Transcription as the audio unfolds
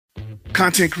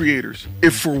Content creators,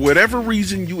 if for whatever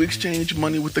reason you exchange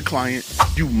money with the client,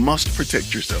 you must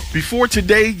protect yourself. Before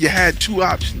today, you had two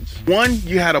options. One,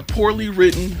 you had a poorly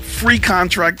written, free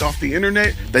contract off the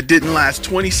internet that didn't last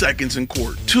 20 seconds in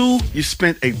court. Two, you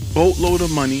spent a boatload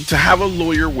of money to have a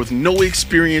lawyer with no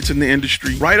experience in the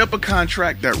industry write up a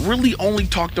contract that really only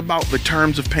talked about the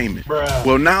terms of payment.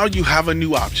 Well, now you have a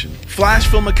new option. Flash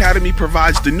Film Academy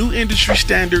provides the new industry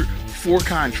standard for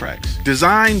contracts,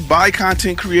 designed by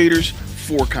content creators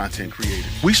for content creators.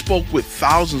 We spoke with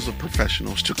thousands of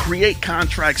professionals to create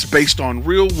contracts based on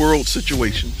real-world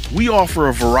situations. We offer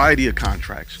a variety of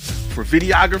contracts for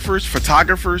videographers,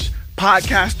 photographers,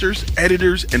 podcasters,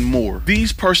 editors, and more.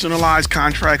 These personalized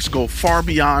contracts go far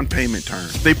beyond payment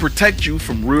terms. They protect you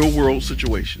from real-world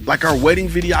situations, like our wedding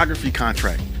videography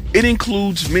contract. It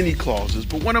includes many clauses,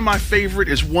 but one of my favorite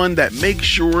is one that makes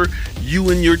sure you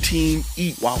and your team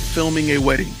eat while filming a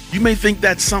wedding. You may think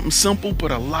that's something simple,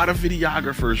 but a lot of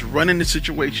videographers run into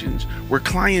situations where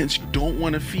clients don't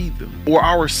want to feed them. Or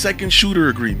our second shooter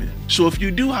agreement. So if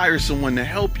you do hire someone to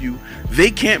help you,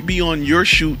 they can't be on your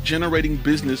shoot generating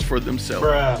business for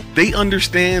themselves. They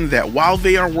understand that while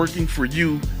they are working for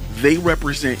you, they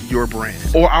represent your brand.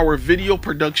 Or our video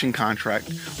production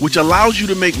contract, which allows you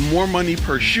to make more money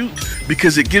per shoot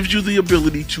because it gives you the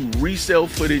ability to resell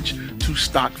footage to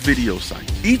stock video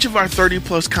sites. Each of our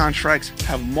 30+ contracts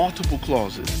have multiple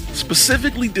clauses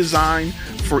specifically designed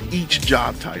for each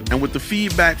job type. And with the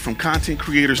feedback from content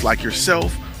creators like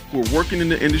yourself who are working in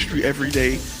the industry every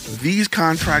day, these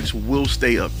contracts will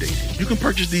stay updated. You can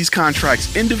purchase these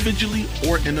contracts individually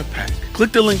or in a pack.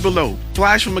 Click the link below.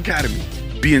 Flash Film Academy.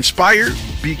 Be inspired,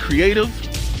 be creative,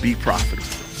 be profitable.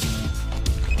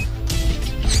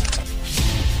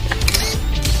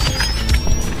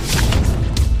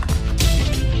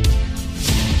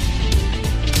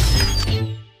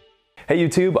 Hey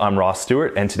YouTube, I'm Ross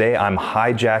Stewart, and today I'm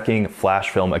hijacking Flash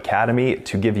Film Academy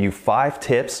to give you 5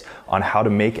 tips on how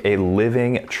to make a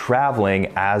living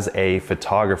traveling as a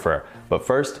photographer. But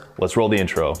first, let's roll the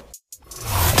intro.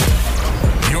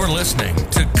 You're listening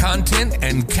to Content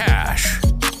and Cash,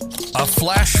 a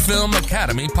Flash Film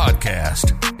Academy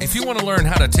podcast. If you want to learn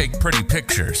how to take pretty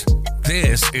pictures,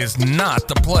 this is not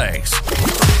the place.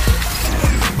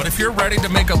 But if you're ready to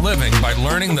make a living by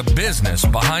learning the business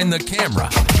behind the camera,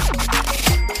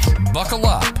 buckle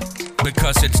up,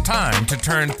 because it's time to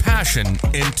turn passion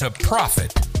into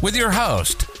profit with your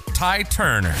host, Ty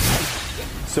Turner.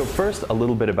 So first, a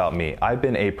little bit about me. I've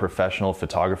been a professional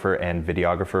photographer and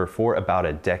videographer for about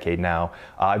a decade now.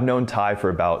 I've known Ty for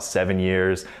about 7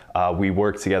 years. We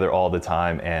work together all the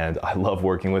time, and I love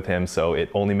working with him, so it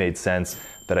only made sense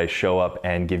that I show up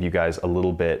and give you guys a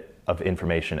little bit of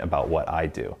information about what I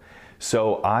do.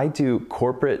 So I do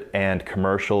corporate and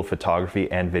commercial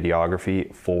photography and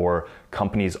videography for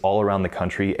companies all around the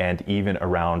country and even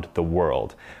around the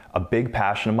world. A big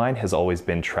passion of mine has always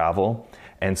been travel.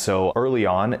 And so early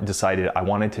on, decided I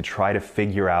wanted to try to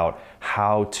figure out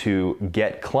how to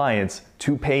get clients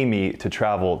to pay me to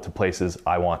travel to places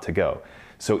I want to go.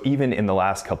 So even in the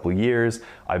last couple of years,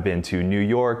 I've been to New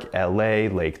York, LA,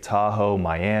 Lake Tahoe,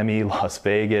 Miami, Las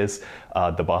Vegas,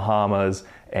 the Bahamas,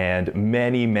 and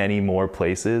many, many more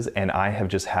places. And I have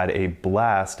just had a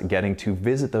blast getting to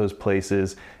visit those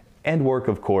places and work,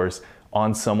 of course,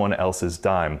 on someone else's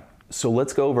dime. So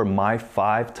let's go over my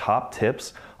 5 top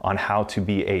tips on how to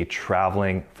be a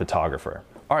traveling photographer.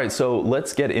 All right, so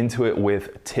let's get into it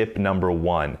with tip number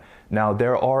 1. Now,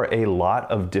 there are a lot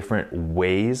of different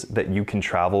ways that you can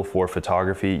travel for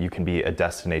photography. You can be a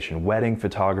destination wedding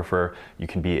photographer, you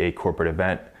can be a corporate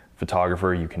event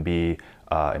photographer, you can be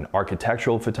an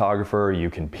architectural photographer, you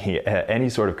can be any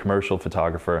sort of commercial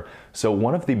photographer. So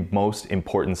one of the most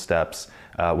important steps,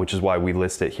 which is why we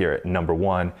list it here at number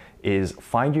 1, is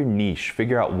find your niche,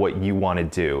 figure out what you want to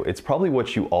do. It's probably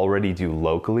what you already do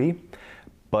locally,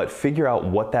 but figure out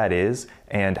what that is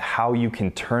and how you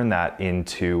can turn that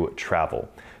into travel.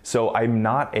 So I'm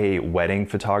not a wedding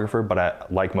photographer,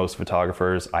 but like most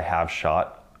photographers, I have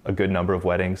shot a good number of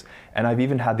weddings, and I've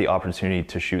even had the opportunity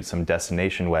to shoot some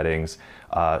destination weddings,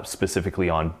 specifically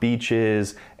on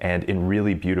beaches and in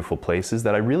really beautiful places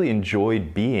that I really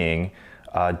enjoyed being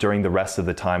during the rest of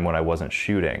the time when I wasn't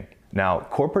shooting. Now,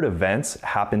 corporate events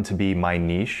happen to be my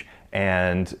niche,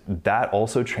 and that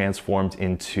also transformed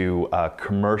into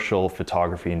commercial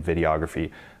photography and videography,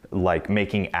 like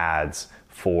making ads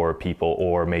for people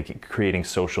or creating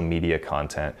social media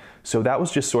content. So that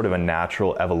was just sort of a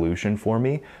natural evolution for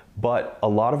me. But a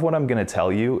lot of what I'm going to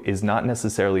tell you is not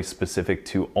necessarily specific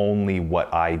to only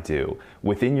what I do.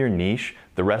 Within your niche,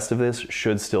 the rest of this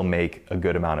should still make a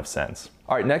good amount of sense.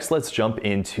 All right, next let's jump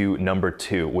into number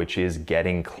 2, which is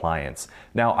getting clients.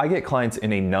 Now, I get clients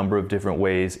in a number of different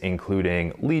ways,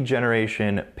 including lead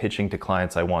generation, pitching to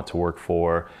clients I want to work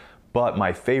for, but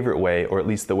my favorite way, or at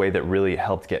least the way that really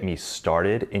helped get me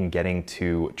started in getting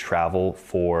to travel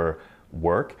for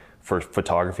work, for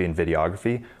photography and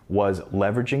videography, was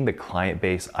leveraging the client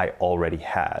base I already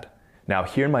had. Now,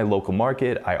 here in my local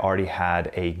market, I already had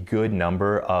a good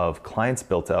number of clients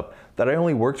built up that I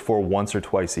only worked for once or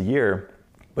twice a year,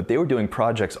 but they were doing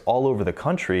projects all over the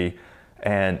country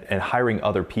and hiring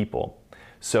other people.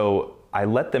 So I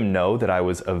let them know that I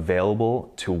was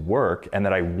available to work and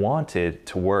that I wanted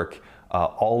to work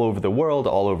all over the world,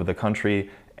 all over the country.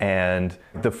 And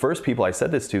the first people I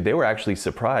said this to, they were actually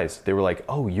surprised. They were like,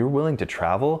 "Oh, you're willing to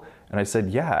travel?" And I said,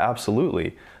 "Yeah,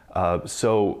 absolutely."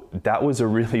 So that was a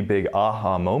really big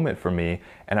aha moment for me.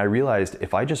 And I realized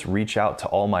if I just reach out to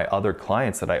all my other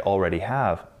clients that I already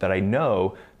have, that I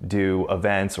know do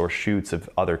events or shoots of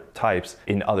other types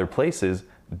in other places,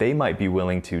 they might be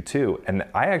willing to too. And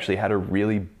I actually had a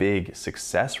really big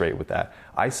success rate with that.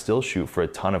 I still shoot for a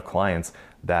ton of clients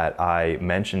that I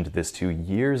mentioned this to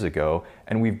years ago,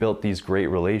 and we've built these great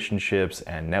relationships,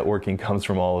 and networking comes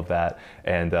from all of that.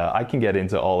 And I can get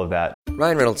into all of that.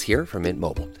 Ryan Reynolds here from Mint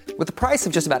Mobile. With the price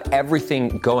of just about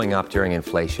everything going up during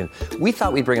inflation, we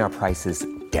thought we'd bring our prices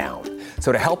down.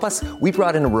 So to help us, we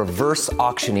brought in a reverse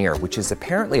auctioneer, which is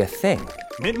apparently a thing.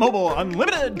 Mint Mobile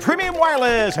Unlimited Premium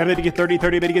Wireless. How to get 30,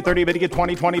 30, bit to get 30, bit to get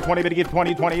 20, 20, 20, bit to get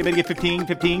 20, 20, bit to get 15,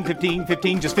 15, 15,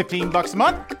 15, just $15 a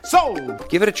month? Sold!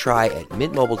 Give it a try at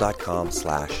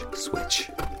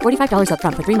mintmobile.com/switch. $45 up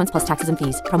front for 3 months plus taxes and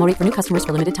fees. Promo rate for new customers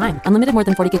for limited time. Unlimited more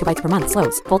than 40 gigabytes per month.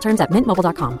 Slows full terms at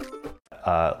mintmobile.com.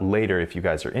 Later if you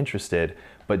guys are interested,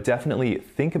 but definitely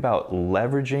think about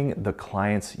leveraging the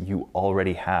clients you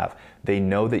already have. They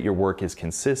know that your work is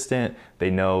consistent,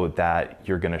 they know that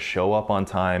you're gonna show up on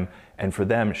time, and for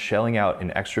them, shelling out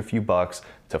an extra few bucks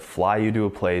to fly you to a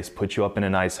place, put you up in a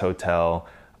nice hotel,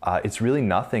 it's really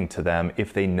nothing to them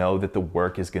if they know that the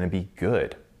work is gonna be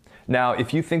good. Now,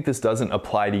 if you think this doesn't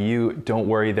apply to you, don't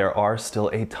worry, there are still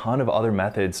a ton of other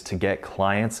methods to get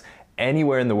clients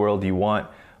anywhere in the world you want.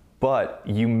 But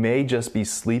you may just be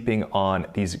sleeping on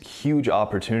these huge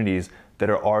opportunities that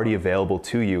are already available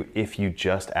to you if you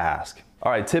just ask.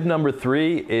 All right, tip number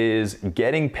 3 is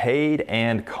getting paid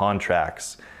and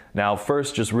contracts. Now,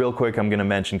 first, just real quick, I'm gonna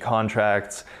mention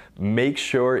contracts. Make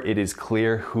sure it is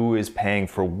clear who is paying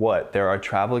for what. There are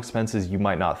travel expenses you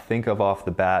might not think of off the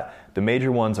bat. The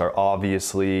major ones are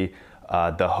obviously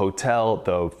the hotel,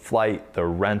 the flight, the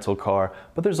rental car,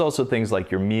 but there's also things like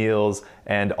your meals,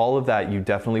 and all of that you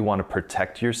definitely want to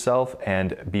protect yourself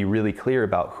and be really clear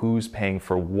about who's paying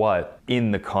for what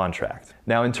in the contract.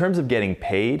 Now, in terms of getting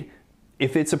paid,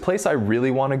 if it's a place I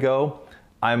really want to go,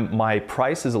 my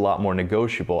price is a lot more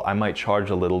negotiable. I might charge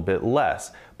a little bit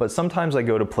less, but sometimes I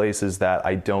go to places that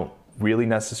I don't really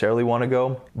necessarily want to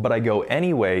go, but I go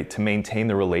anyway to maintain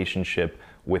the relationship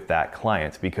with that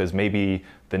client, because maybe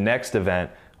the next event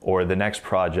or the next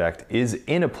project is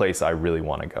in a place I really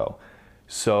want to go.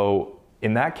 So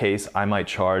in that case, I might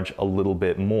charge a little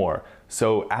bit more.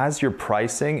 So as you're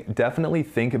pricing, definitely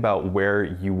think about where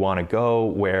you want to go,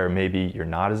 where maybe you're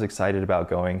not as excited about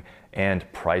going, and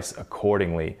price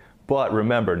accordingly. But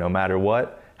remember, no matter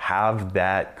what, have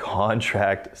that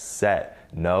contract set.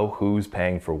 Know who's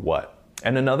paying for what.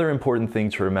 And another important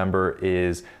thing to remember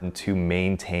is to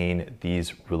maintain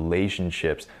these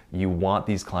relationships. You want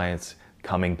these clients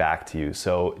coming back to you.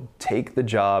 So take the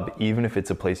job, even if it's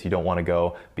a place you don't want to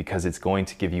go, because it's going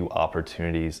to give you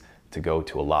opportunities to go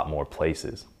to a lot more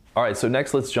places. All right, so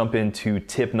next let's jump into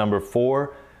tip number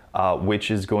 4,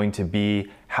 which is going to be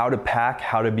how to pack,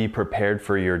 how to be prepared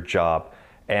for your job.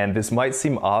 And this might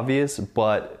seem obvious,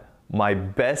 but my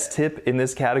best tip in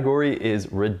this category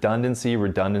is redundancy,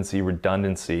 redundancy,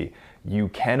 redundancy. You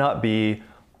cannot be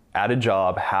at a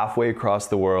job halfway across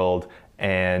the world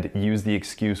and use the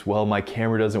excuse, well, my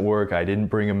camera doesn't work, I didn't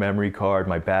bring a memory card,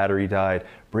 my battery died.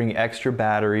 Bring extra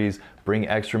batteries, bring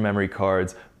extra memory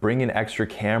cards, bring an extra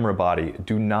camera body.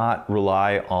 Do not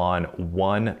rely on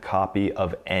one copy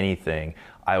of anything.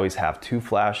 I always have 2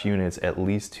 flash units, at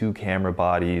least 2 camera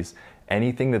bodies.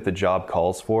 Anything that the job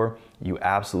calls for, you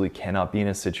absolutely cannot be in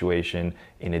a situation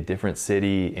in a different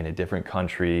city, in a different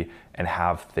country, and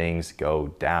have things go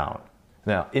down.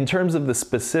 Now, in terms of the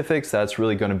specifics, that's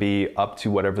really going to be up to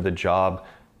whatever the job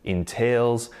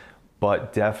entails,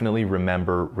 but definitely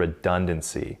remember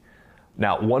redundancy.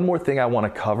 Now, one more thing I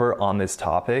want to cover on this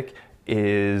topic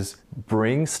is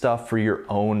bring stuff for your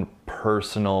own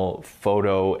personal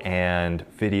photo and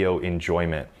video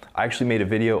enjoyment. I actually made a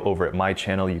video over at my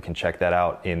channel. You can check that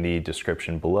out in the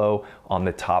description below on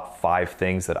the top 5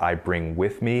 things that I bring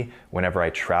with me whenever I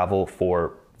travel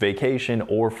for vacation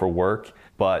or for work.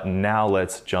 But now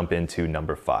let's jump into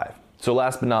number 5. So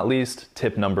last but not least,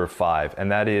 tip number 5,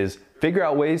 and that is figure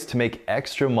out ways to make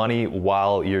extra money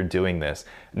while you're doing this.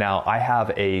 Now, I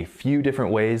have a few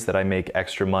different ways that I make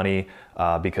extra money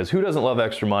because who doesn't love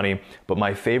extra money? But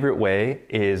my favorite way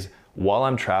is while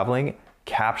I'm traveling,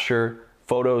 capture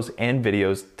photos and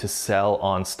videos to sell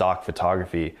on stock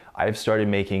photography. I've started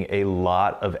making a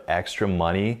lot of extra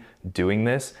money doing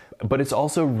this, but it's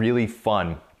also really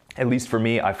fun. At least for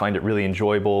me, I find it really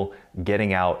enjoyable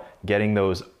getting out, getting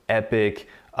those epic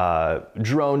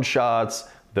drone shots,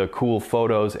 the cool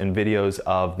photos and videos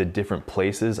of the different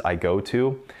places I go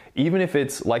to. Even if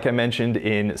it's, like I mentioned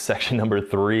in section number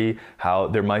 3, how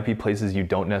there might be places you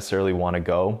don't necessarily want to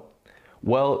go.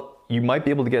 Well, you might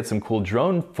be able to get some cool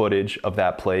drone footage of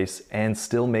that place and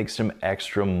still make some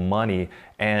extra money.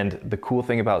 And the cool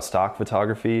thing about stock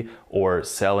photography or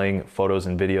selling photos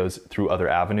and videos through other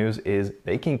avenues is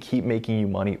they can keep making you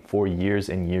money for years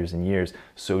and years and years.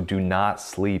 So do not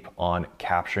sleep on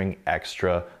capturing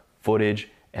extra footage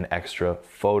and extra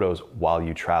photos while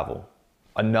you travel.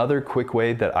 Another quick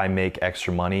way that I make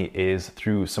extra money is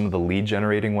through some of the lead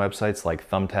generating websites like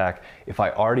Thumbtack. If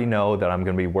I already know that I'm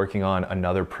going to be working on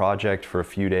another project for a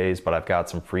few days, but I've got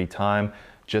some free time,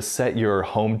 just set your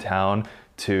hometown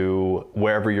to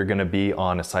wherever you're going to be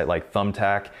on a site like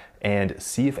Thumbtack and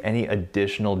see if any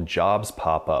additional jobs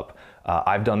pop up.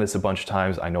 I've done this a bunch of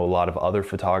times. I know a lot of other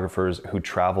photographers who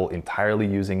travel entirely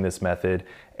using this method,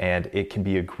 and it can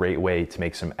be a great way to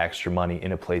make some extra money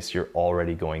in a place you're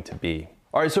already going to be.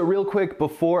 All right, so real quick,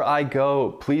 before I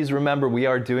go, please remember we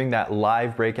are doing that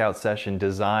live breakout session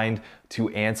designed to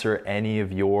answer any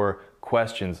of your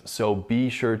questions. So be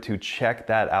sure to check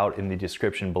that out in the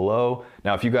description below.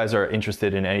 Now, if you guys are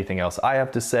interested in anything else I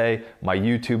have to say, my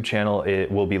YouTube channel,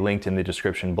 it will be linked in the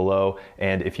description below.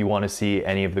 And if you want to see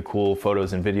any of the cool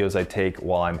photos and videos I take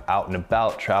while I'm out and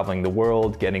about traveling the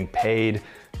world, getting paid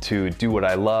to do what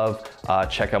I love,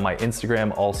 check out my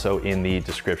Instagram, also in the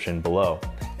description below.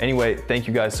 Anyway, thank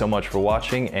you guys so much for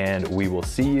watching, and we will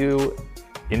see you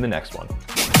in the next one.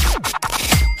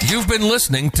 You've been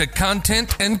listening to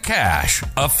Content and Cash,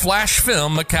 a Flash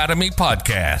Film Academy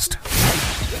podcast.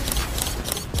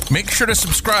 Make sure to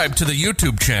subscribe to the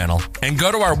YouTube channel and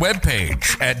go to our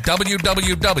webpage at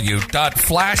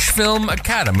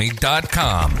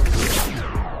www.flashfilmacademy.com.